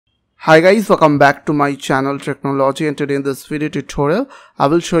Hi guys, welcome back to my channel Technology, and today in this video tutorial I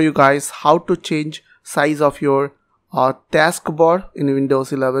will show you guys how to change size of your taskbar in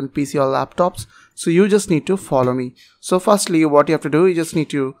Windows 11 PC or laptops. So you just need to follow me. So firstly what you have to do, you just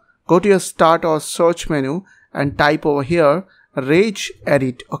need to go to your start or search menu and type over here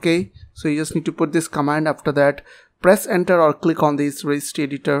regedit. Okay, so you just need to put this command. After that press enter or click on this Resize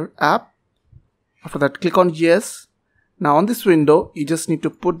editor app. After that click on yes. Now on this window, you just need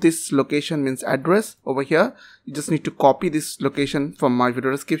to put this location, means address over here. You just need to copy this location from my video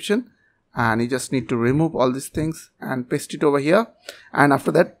description, and you just need to remove all these things and paste it over here. And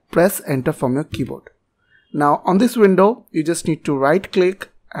after that, press enter from your keyboard. Now on this window, you just need to right click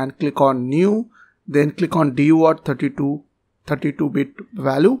and click on new, then click on dword 32-bit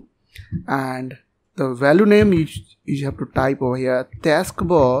value, and the value name you have to type over here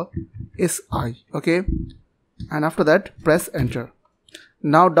Taskbar SI. Okay. And after that press enter.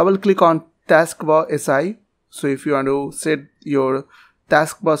 Now double click on taskbar SI. So if you want to set your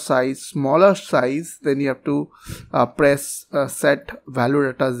taskbar size smaller size, then you have to press set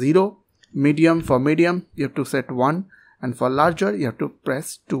value data 0. Medium, for medium you have to set 1, and for larger you have to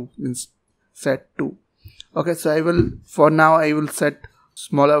press 2, means set 2. Okay, so for now I will set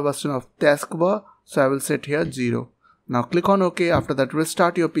smaller version of taskbar, so I will set here 0. Now click on OK. After that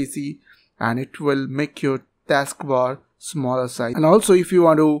restart your PC and it will make your taskbar smaller size. And also if you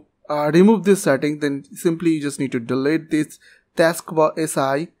want to remove this setting, then simply you just need to delete this taskbar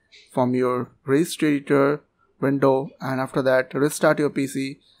SI from your Resize editor window, and after that restart your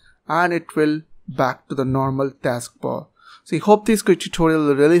PC and it will back to the normal taskbar. So I hope this quick tutorial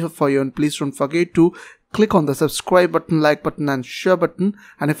will really help for you, and please don't forget to click on the subscribe button, like button and share button.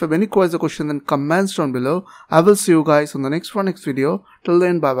 And if you have any questions or questions, then comments down below. I will see you guys on the next video. Till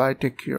then, bye bye, take care.